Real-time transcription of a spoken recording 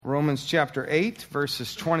Romans chapter 8,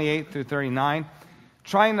 verses 28 through 39,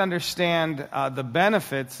 trying to understand the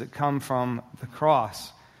benefits that come from the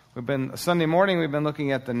cross. Sunday morning, we've been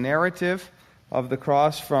looking at the narrative of the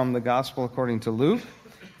cross from the Gospel according to Luke,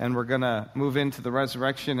 and we're going to move into the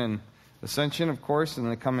resurrection and ascension, of course, in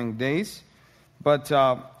the coming days. But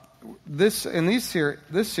this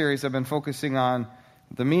series, I've been focusing on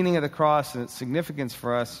the meaning of the cross and its significance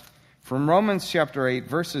for us from Romans chapter 8,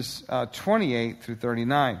 verses 28 through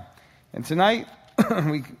 39. And tonight,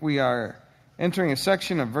 we are entering a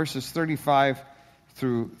section of verses 35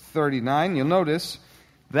 through 39. You'll notice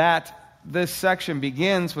that this section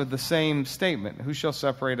begins with the same statement: who shall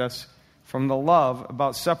separate us from the love,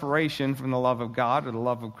 about separation from the love of God or the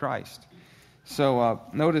love of Christ. So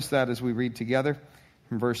notice that as we read together,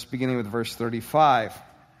 beginning with verse 35.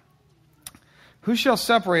 Who shall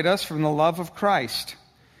separate us from the love of Christ?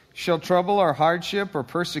 Shall trouble or hardship or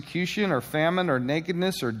persecution or famine or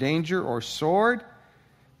nakedness or danger or sword?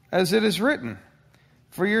 As it is written,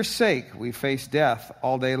 for your sake we face death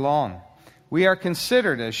all day long. We are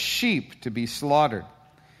considered as sheep to be slaughtered.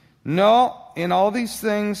 No, in all these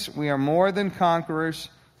things we are more than conquerors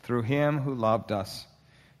through him who loved us.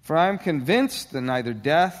 For I am convinced that neither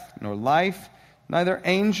death nor life, neither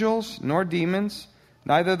angels nor demons,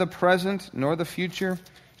 neither the present nor the future,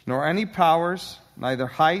 nor any powers, neither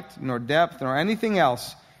height nor depth nor anything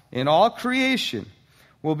else in all creation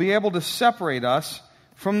will be able to separate us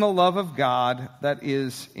from the love of God that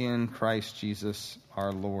is in Christ Jesus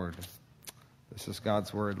our Lord. This is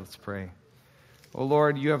God's word. Let's pray. O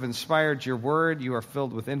Lord, you have inspired your word. You are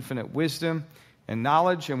filled with infinite wisdom and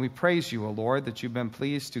knowledge, and we praise you, O Lord, that you've been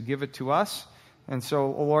pleased to give it to us. And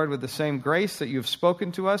so, O Lord, with the same grace that you've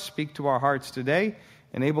spoken to us, speak to our hearts today.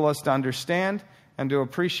 Enable us to understand and to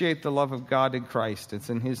appreciate the love of God in Christ. It's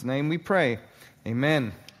in his name we pray.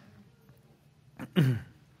 Amen.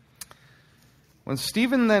 When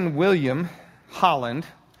Stephen then William Holland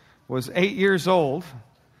was 8 years old,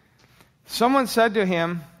 someone said to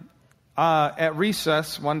him at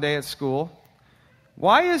recess one day at school,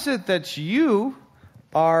 "Why is it that you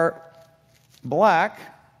are black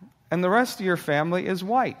and the rest of your family is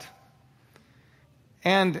white?"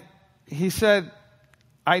 And he said,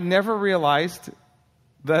 "I never realized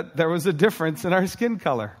that there was a difference in our skin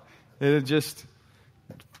color." It had just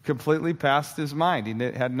completely passed his mind. He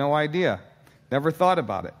had no idea, never thought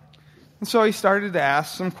about it. And so he started to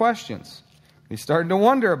ask some questions. He started to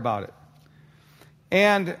wonder about it.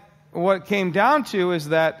 And what it came down to is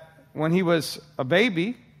that when he was a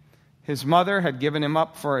baby, his mother had given him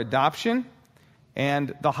up for adoption,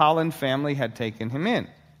 and the Holland family had taken him in.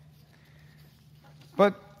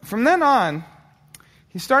 But from then on,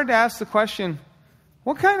 he started to ask the question,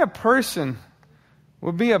 what kind of person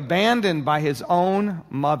would be abandoned by his own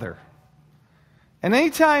mother? And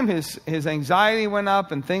anytime his anxiety went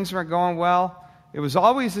up and things weren't going well, it was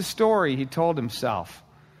always a story he told himself.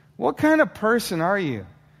 What kind of person are you?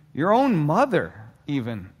 Your own mother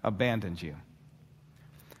even abandoned you.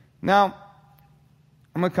 Now,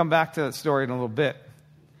 I'm going to come back to that story in a little bit.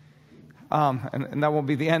 And that won't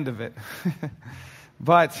be the end of it.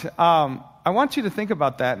 But I want you to think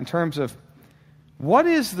about that in terms of what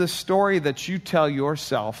is the story that you tell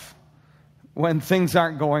yourself when things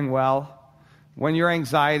aren't going well, when your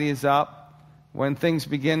anxiety is up, when things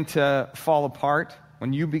begin to fall apart,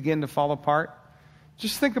 when you begin to fall apart?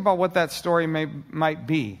 Just think about what that story might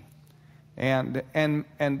be and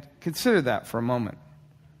consider that for a moment.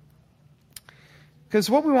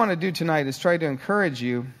 Because what we want to do tonight is try to encourage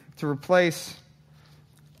you to replace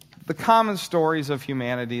the common stories of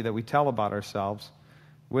humanity that we tell about ourselves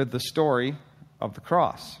with the story of the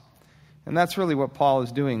cross. And that's really what Paul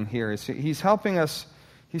is doing here. He's helping us.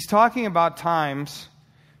 He's talking about times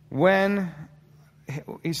when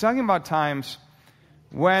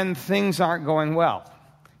things aren't going well.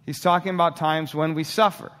 He's talking about times when we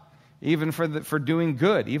suffer, even for doing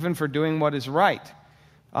good, even for doing what is right.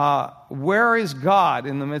 Where is God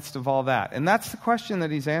in the midst of all that? And that's the question that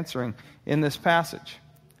he's answering in this passage.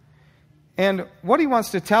 And what he wants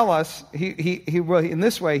to tell us, he in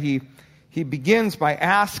this way, he begins by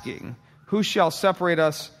asking, who shall separate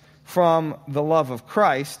us from the love of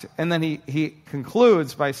Christ? And then he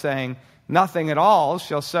concludes by saying, nothing at all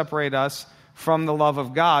shall separate us from the love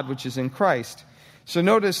of God, which is in Christ. So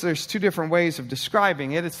notice there's two different ways of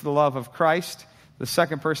describing it. It's the love of Christ, the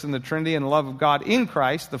second person of the Trinity, and the love of God in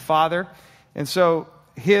Christ, the Father. And so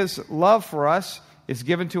his love for us is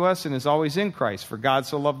given to us and is always in Christ. For God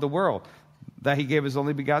so loved the world that he gave his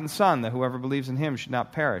only begotten Son, that whoever believes in him should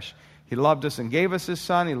not perish. He loved us and gave us his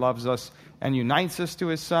Son. He loves us and unites us to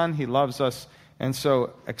his Son. He loves us and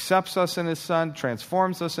so accepts us in his Son,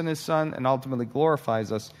 transforms us in his Son, and ultimately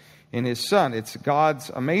glorifies us in his Son. It's God's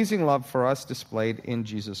amazing love for us displayed in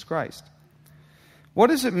Jesus Christ. What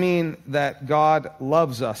does it mean that God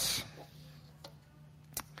loves us?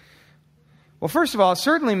 Well, first of all, it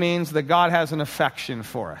certainly means that God has an affection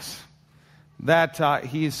for us. That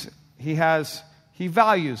he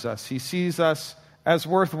values us. He sees us as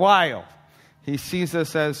worthwhile. He sees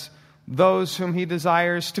us as those whom he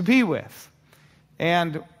desires to be with.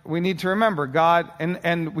 And we need to remember God,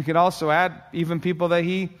 and we could also add even people that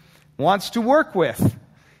he wants to work with,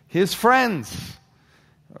 his friends,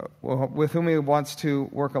 with whom he wants to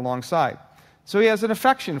work alongside. So he has an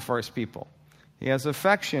affection for his people. He has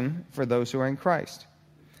affection for those who are in Christ.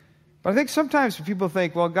 But I think sometimes people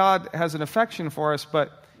think, well, God has an affection for us,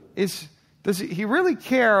 but does he really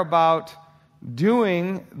care about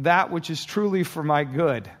doing that which is truly for my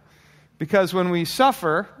good? Because when we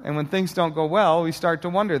suffer and when things don't go well, we start to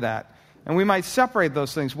wonder that. And we might separate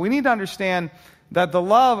those things. We need to understand that the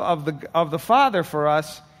love of the Father for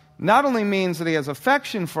us not only means that he has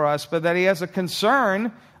affection for us, but that he has a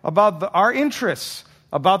concern about our interests,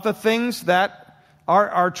 about the things that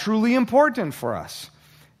are truly important for us.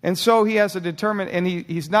 And so he has a determined, and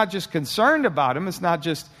he's not just concerned about him. It's not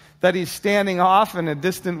just that he's standing off in a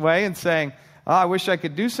distant way and saying, oh, I wish I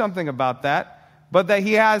could do something about that. But that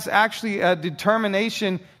he has actually a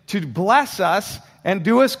determination to bless us and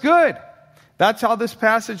do us good. That's how this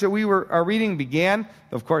passage that we are reading began.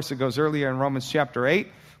 Of course, it goes earlier in Romans chapter 8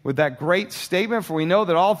 with that great statement, for we know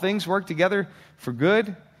that all things work together for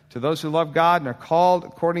good to those who love God and are called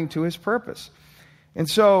according to his purpose.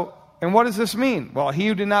 And what does this mean? Well, he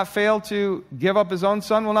who did not fail to give up his own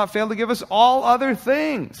Son will not fail to give us all other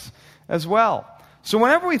things as well. So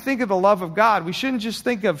whenever we think of the love of God, we shouldn't just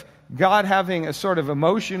think of God having a sort of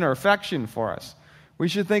emotion or affection for us. We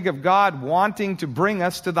should think of God wanting to bring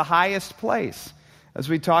us to the highest place, as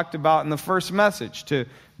we talked about in the first message, to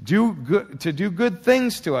do good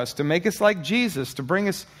things to us, to make us like Jesus, to bring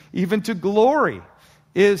us even to glory,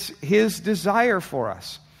 is his desire for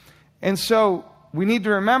us. And so we need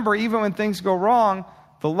to remember, even when things go wrong,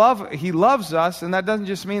 he loves us, and that doesn't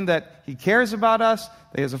just mean that he cares about us,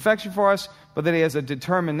 that he has affection for us, but that he has a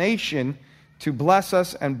determination to bless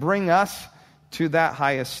us and bring us to that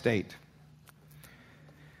highest state.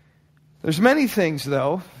 There's many things,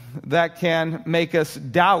 though, that can make us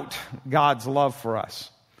doubt God's love for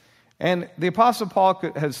us. And the Apostle Paul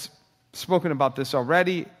has spoken about this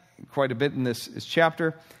already quite a bit in this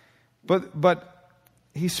chapter. But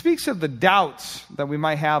he speaks of the doubts that we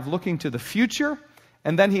might have looking to the future,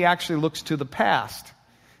 and then he actually looks to the past.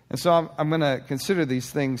 And so I'm going to consider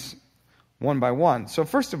these things one by one. So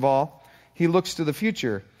first of all, he looks to the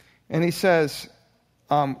future, and he says,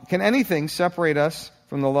 can anything separate us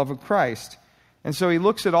from the love of Christ? And so he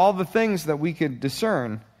looks at all the things that we could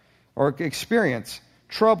discern or experience: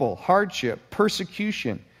 trouble, hardship,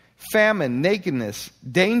 persecution, famine, nakedness,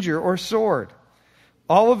 danger, or sword.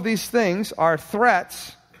 All of these things are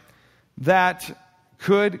threats that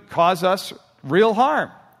could cause us real harm,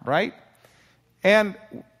 right? And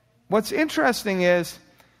what's interesting is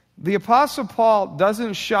the Apostle Paul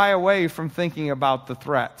doesn't shy away from thinking about the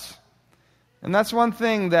threats. And that's one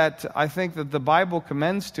thing that I think that the Bible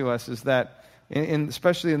commends to us, is that,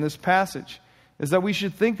 especially in this passage, is that we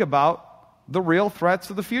should think about the real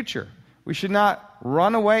threats of the future. We should not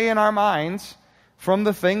run away in our minds from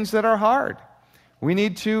the things that are hard. We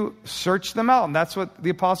need to search them out, and that's what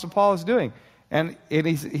the Apostle Paul is doing. And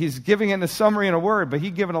he's giving it in a summary in a word, but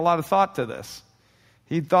he'd given a lot of thought to this.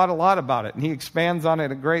 He thought a lot about it, and he expands on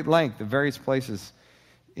it at great length in various places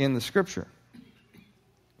in the Scripture.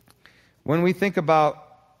 When we think about,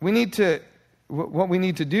 what we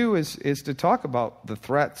need to do is to talk about the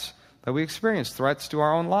threats that we experience, threats to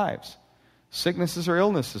our own lives, sicknesses or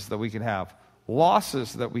illnesses that we could have,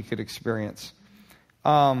 losses that we could experience,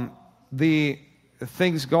 the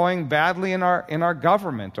things going badly in our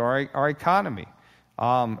government or our economy,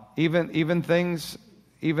 even things,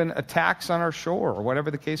 even attacks on our shore, or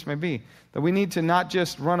whatever the case may be. That we need to not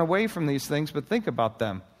just run away from these things, but think about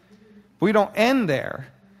them. We don't end there.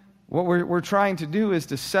 What we're trying to do is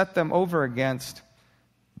to set them over against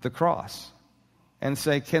the cross and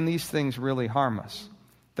say, can these things really harm us?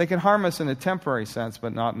 They can harm us in a temporary sense,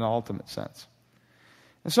 but not in an ultimate sense.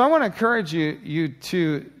 And so I want to encourage you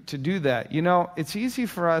to do that. You know, it's easy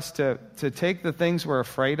for us to take the things we're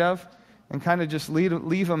afraid of and kind of just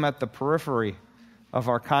leave them at the periphery of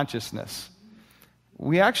our consciousness.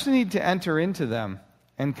 We actually need to enter into them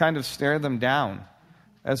and kind of stare them down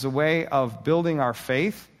as a way of building our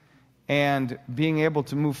faith and being able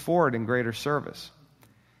to move forward in greater service.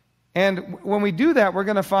 And when we do that, we're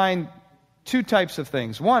going to find two types of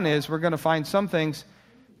things. One is we're going to find some things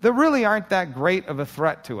that really aren't that great of a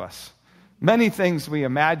threat to us. Many things we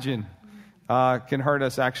imagine can hurt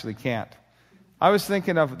us actually can't. I was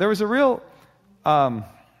thinking there was a real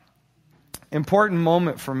important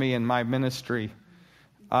moment for me in my ministry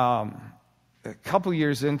a couple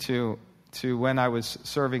years into when I was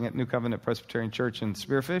serving at New Covenant Presbyterian Church in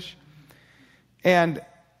Spearfish. And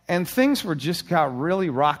things got really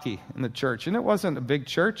rocky in the church. And it wasn't a big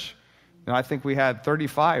church. I think we had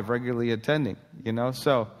 35 regularly attending,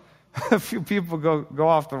 so a few people go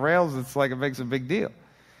off the rails, it's like it makes a big deal.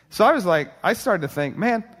 So I started to think,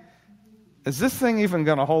 man, is this thing even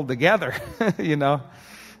going to hold together?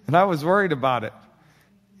 And I was worried about it.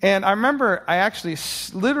 And I remember I actually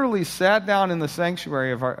literally sat down in the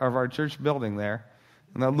sanctuary of our church building there,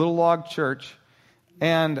 in that little log church,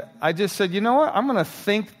 and I just said, you know what? I'm going to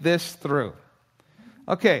think this through.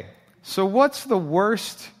 Okay, so what's the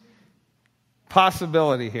worst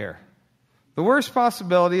possibility here? The worst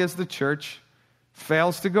possibility is the church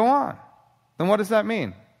fails to go on. Then what does that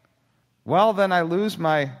mean? Well, then I lose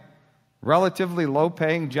my relatively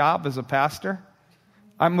low-paying job as a pastor.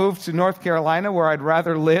 I moved to North Carolina where I'd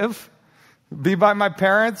rather live, be by my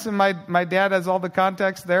parents, and my dad has all the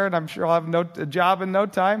contacts there, and I'm sure I'll have a job in no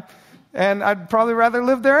time. And I'd probably rather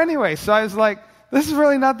live there anyway. So I was like, this is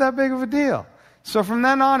really not that big of a deal. So from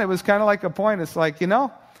then on, it was kind of like a point. It's like,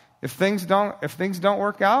 if things don't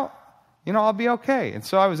work out, I'll be okay. And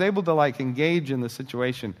so I was able to engage in the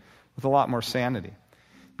situation with a lot more sanity.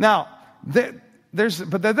 Now, there's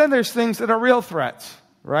things that are real threats,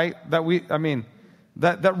 right?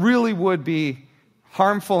 That really would be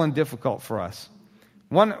harmful and difficult for us.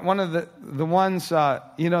 One of the ones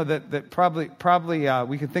that probably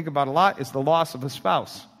we can think about a lot is the loss of a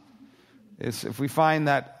spouse. Is if we find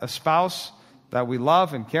that a spouse that we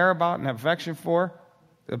love and care about and have affection for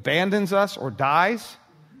abandons us or dies,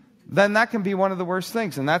 then that can be one of the worst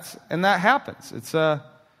things, and that happens. It's a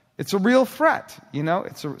real threat,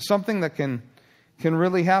 It's something that can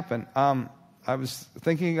really happen. I was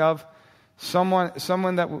thinking of someone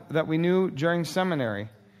that we knew during seminary,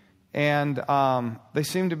 and they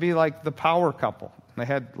seemed to be like the power couple. They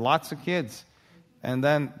had lots of kids, and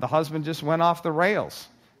then the husband just went off the rails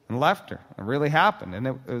and left her. It really happened, and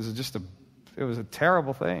it was a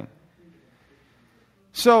terrible thing.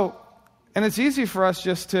 So, and it's easy for us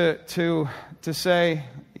just to say,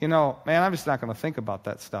 man, I'm just not going to think about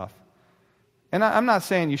that stuff. And I'm not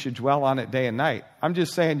saying you should dwell on it day and night. I'm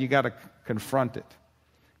just saying you got to confront it.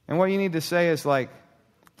 And what you need to say is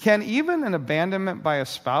can even an abandonment by a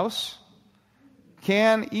spouse,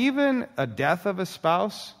 can even a death of a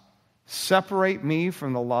spouse separate me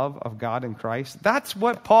from the love of God in Christ? That's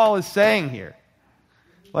what Paul is saying here.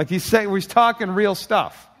 He's talking real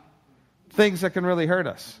stuff, things that can really hurt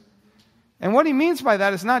us. And what he means by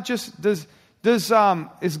that is not just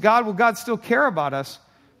will God still care about us,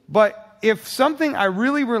 but if something I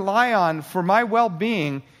really rely on for my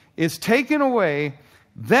well-being is taken away,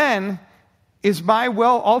 then is my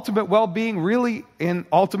ultimate well-being really in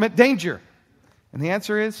ultimate danger? And the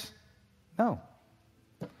answer is no.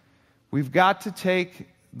 We've got to take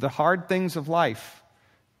the hard things of life,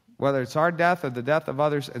 whether it's our death or the death of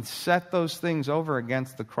others, and set those things over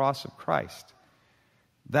against the cross of Christ.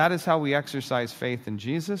 That is how we exercise faith in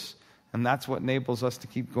Jesus, and that's what enables us to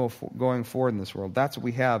keep going forward in this world. That's what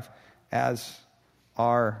we have as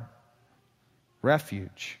our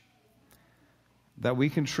refuge. That we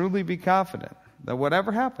can truly be confident that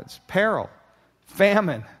whatever happens, peril,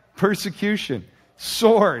 famine, persecution,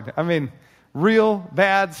 sword, real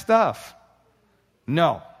bad stuff,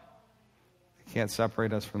 no, it can't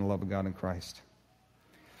separate us from the love of God in Christ.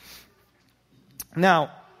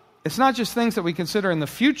 Now, it's not just things that we consider in the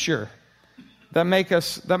future that make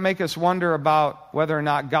us wonder about whether or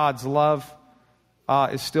not God's love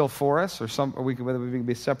is still for us, whether we can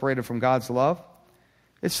be separated from God's love.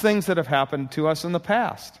 It's things that have happened to us in the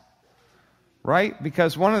past, right?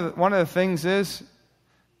 Because one of the things is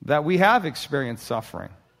that we have experienced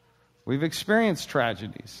suffering. We've experienced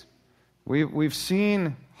tragedies. We've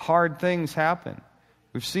seen hard things happen.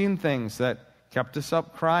 We've seen things that kept us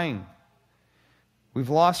up crying. We've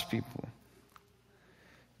lost people.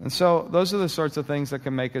 And so those are the sorts of things that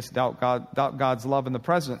can make us doubt God's love in the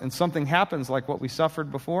present. And something happens like what we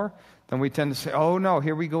suffered before, then we tend to say, oh no,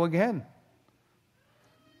 here we go again.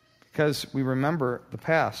 Because we remember the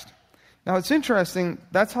past. Now it's interesting,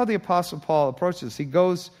 that's how the Apostle Paul approaches. He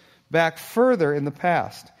goes back further in the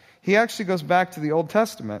past. He actually goes back to the Old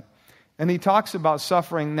Testament, and he talks about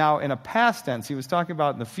suffering now in a past tense. He was talking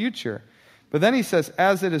about in the future, But then he says,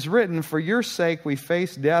 as it is written, for your sake we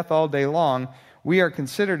face death all day long. We are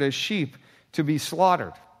considered as sheep to be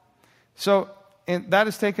slaughtered. So that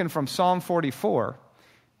is taken from Psalm 44.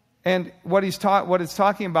 And what it's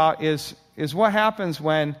talking about is what happens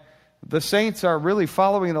when the saints are really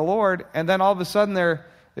following the Lord, and then all of a sudden they're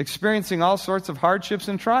experiencing all sorts of hardships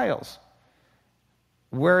and trials.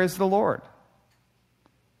 Where is the Lord?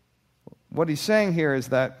 What he's saying here is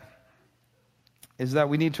that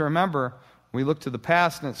we need to remember, we look to the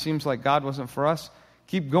past and it seems like God wasn't for us,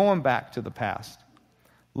 keep going back to the past.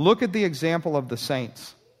 Look at the example of the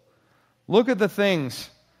saints. Look at the things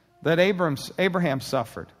that Abraham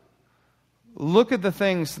suffered. Look at the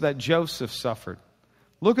things that Joseph suffered.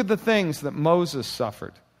 Look at the things that Moses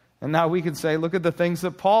suffered. And now we can say, look at the things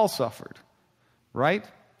that Paul suffered. Right?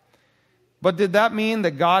 But did that mean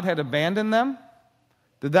that God had abandoned them?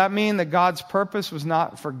 Did that mean that God's purpose was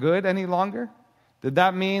not for good any longer? Did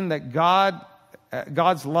that mean that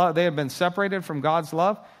God's love, they had been separated from God's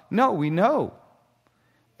love? No, we know.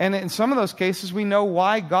 And in some of those cases, we know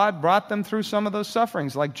why God brought them through some of those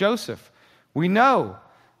sufferings, like Joseph. We know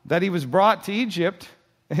that he was brought to Egypt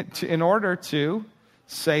in order to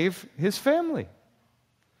save his family.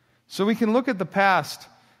 So we can look at the past,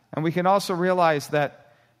 and we can also realize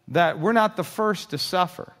that we're not the first to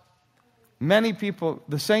suffer. Many people,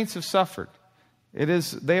 the saints have suffered.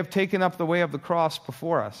 They have taken up the way of the cross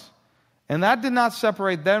before us. And that did not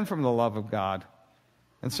separate them from the love of God.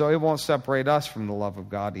 And so it won't separate us from the love of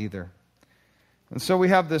God either. And so we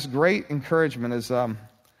have this great encouragement, as the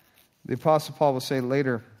Apostle Paul will say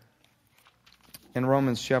later in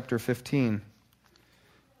Romans chapter 15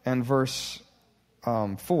 and verse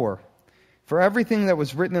 4. For everything that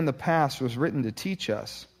was written in the past was written to teach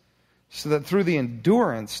us, so that through the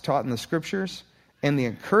endurance taught in the Scriptures and the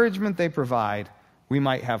encouragement they provide, we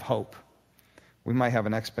might have hope. We might have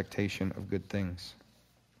an expectation of good things.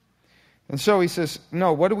 And so he says,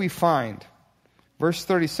 no, what do we find? Verse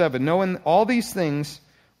 37, knowing all these things,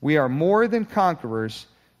 we are more than conquerors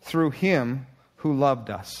through him who loved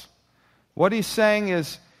us. What he's saying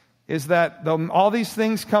is that though all these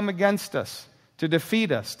things come against us, to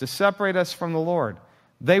defeat us, to separate us from the Lord,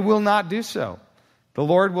 they will not do so. The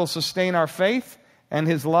Lord will sustain our faith, and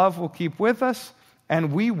his love will keep with us,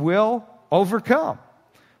 and we will overcome.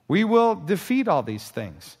 We will defeat all these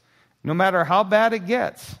things. No matter how bad it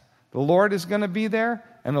gets, the Lord is going to be there,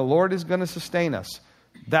 and the Lord is going to sustain us.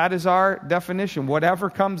 That is our definition. Whatever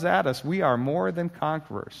comes at us, we are more than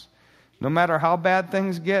conquerors. No matter how bad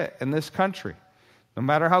things get in this country, no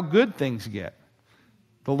matter how good things get,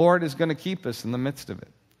 the Lord is going to keep us in the midst of it.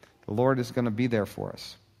 The Lord is going to be there for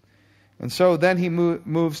us. And so then he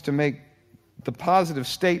moves to make the positive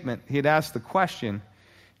statement. He had asked the question,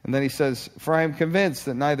 and then he says, for I am convinced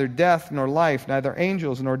that neither death nor life, neither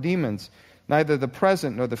angels nor demons, neither the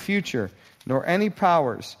present nor the future, nor any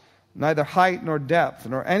powers, neither height nor depth,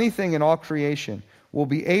 nor anything in all creation will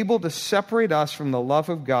be able to separate us from the love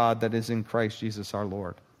of God that is in Christ Jesus our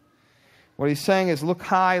Lord. What he's saying is look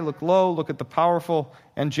high, look low, look at the powerful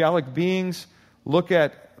angelic beings, look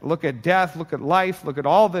at death, look at life, look at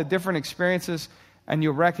all the different experiences, and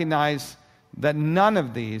you'll recognize that none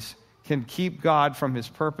of these can keep God from his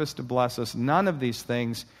purpose to bless us. None of these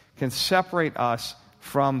things can separate us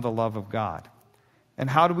from the love of God. And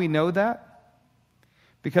how do we know that?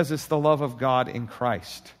 Because it's the love of God in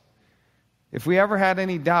Christ. If we ever had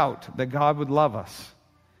any doubt that God would love us,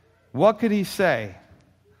 what could he say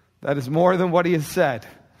that is more than what he has said?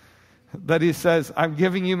 That he says, I'm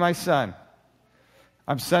giving you my son.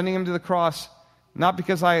 I'm sending him to the cross, not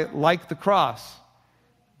because I like the cross,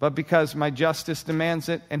 but because my justice demands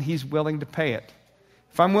it and he's willing to pay it.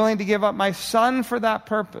 If I'm willing to give up my son for that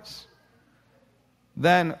purpose,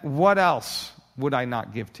 then what else would I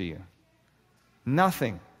not give to you?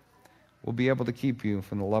 Nothing will be able to keep you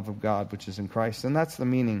from the love of God which is in Christ. And that's the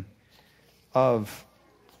meaning of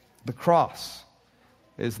the cross,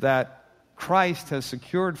 is that Christ has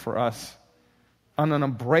secured for us an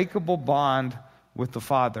unbreakable bond with the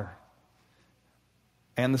Father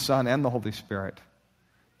and the Son and the Holy Spirit,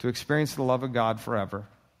 to experience the love of God forever,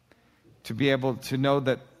 to be able to know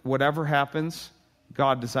that whatever happens,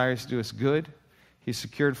 God desires to do us good. He's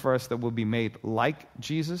secured for us that we'll be made like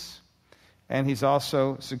Jesus, and he's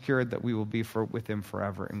also secured that we will be with him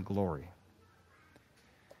forever in glory.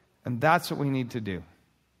 And that's what we need to do.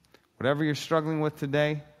 Whatever you're struggling with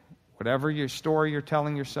today, whatever your story you're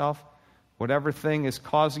telling yourself, whatever thing is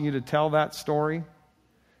causing you to tell that story,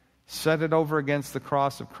 set it over against the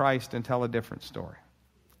cross of Christ and tell a different story.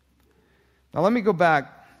 Now let me go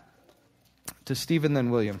back to Stephen then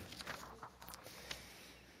William.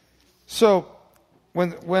 So,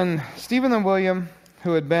 when Stephen and William,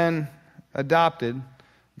 who had been adopted,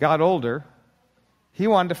 got older, he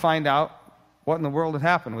wanted to find out what in the world had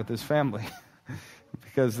happened with his family.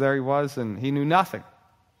 Because there he was, and he knew nothing.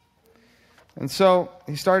 And so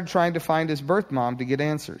he started trying to find his birth mom to get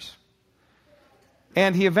answers.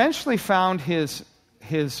 And he eventually found his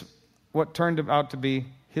what turned out to be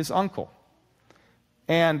his uncle.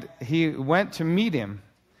 And he went to meet him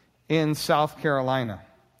in South Carolina.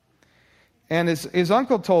 And his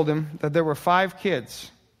uncle told him that there were 5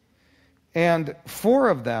 kids. And 4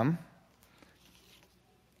 of them,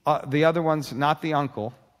 the other ones, not the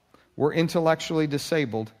uncle, were intellectually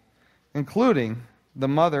disabled, including the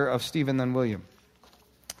mother of Stephen and William.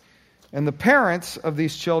 And the parents of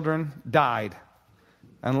these children died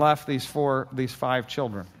and left these 5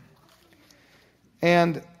 children.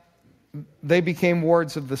 And they became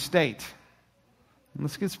wards of the state. And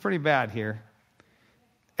this gets pretty bad here.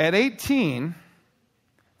 At 18,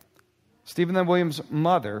 Stephen and William's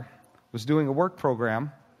mother was doing a work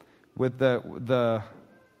program with the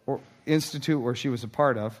institute where she was a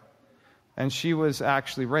part of, and she was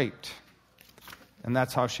actually raped. And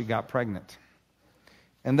that's how she got pregnant.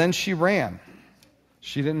 And then she ran.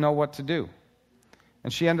 She didn't know what to do.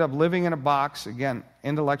 And she ended up living in a box, again,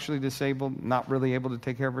 intellectually disabled, not really able to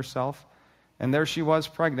take care of herself. And there she was,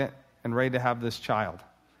 pregnant and ready to have this child.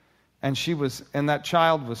 And that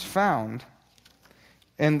child was found.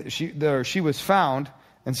 And she was found,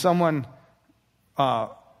 and someone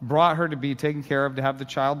brought her to be taken care of, to have the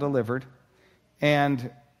child delivered.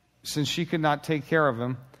 And since she could not take care of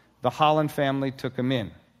him, the Holland family took him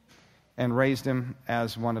in and raised him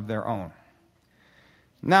as one of their own.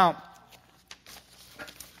 Now,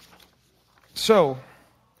 so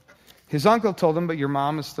his uncle told him, but your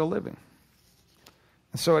mom is still living.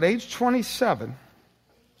 And so at age 27,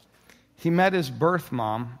 he met his birth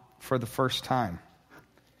mom for the first time.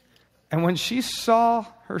 And when she saw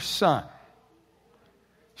her son,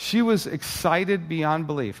 she was excited beyond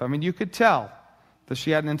belief. I mean, you could tell that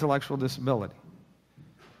she had an intellectual disability.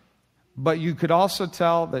 But you could also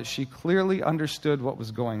tell that she clearly understood what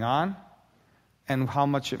was going on and how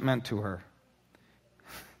much it meant to her.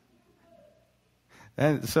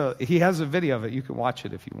 And so he has a video of it. You can watch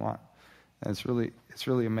it if you want. And it's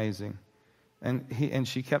really amazing. And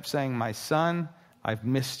she kept saying, "My son, I've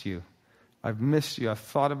missed you. I've missed you. I've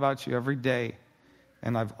thought about you every day,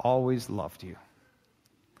 and I've always loved you."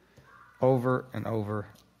 Over and over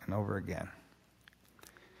and over again.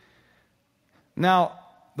 Now,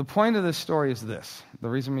 the point of this story is this. The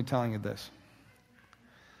reason I'm telling you this.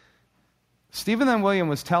 Stephen and William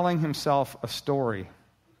was telling himself a story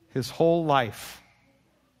his whole life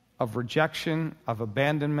of rejection, of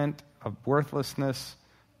abandonment, of worthlessness.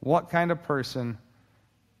 What kind of person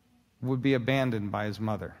would be abandoned by his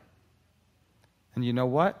mother? And you know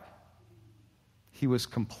what? He was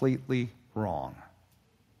completely wrong.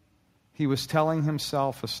 He was telling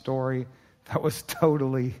himself a story that was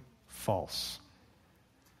totally false.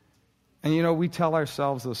 And you know, we tell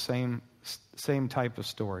ourselves those same type of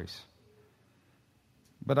stories.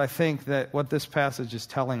 But I think that what this passage is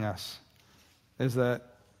telling us is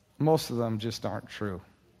that most of them just aren't true.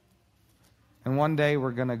 And one day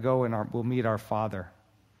we're going to go and we'll meet our Father.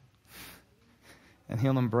 And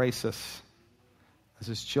He'll embrace us as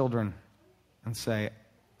His children and say,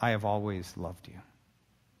 "I have always loved you."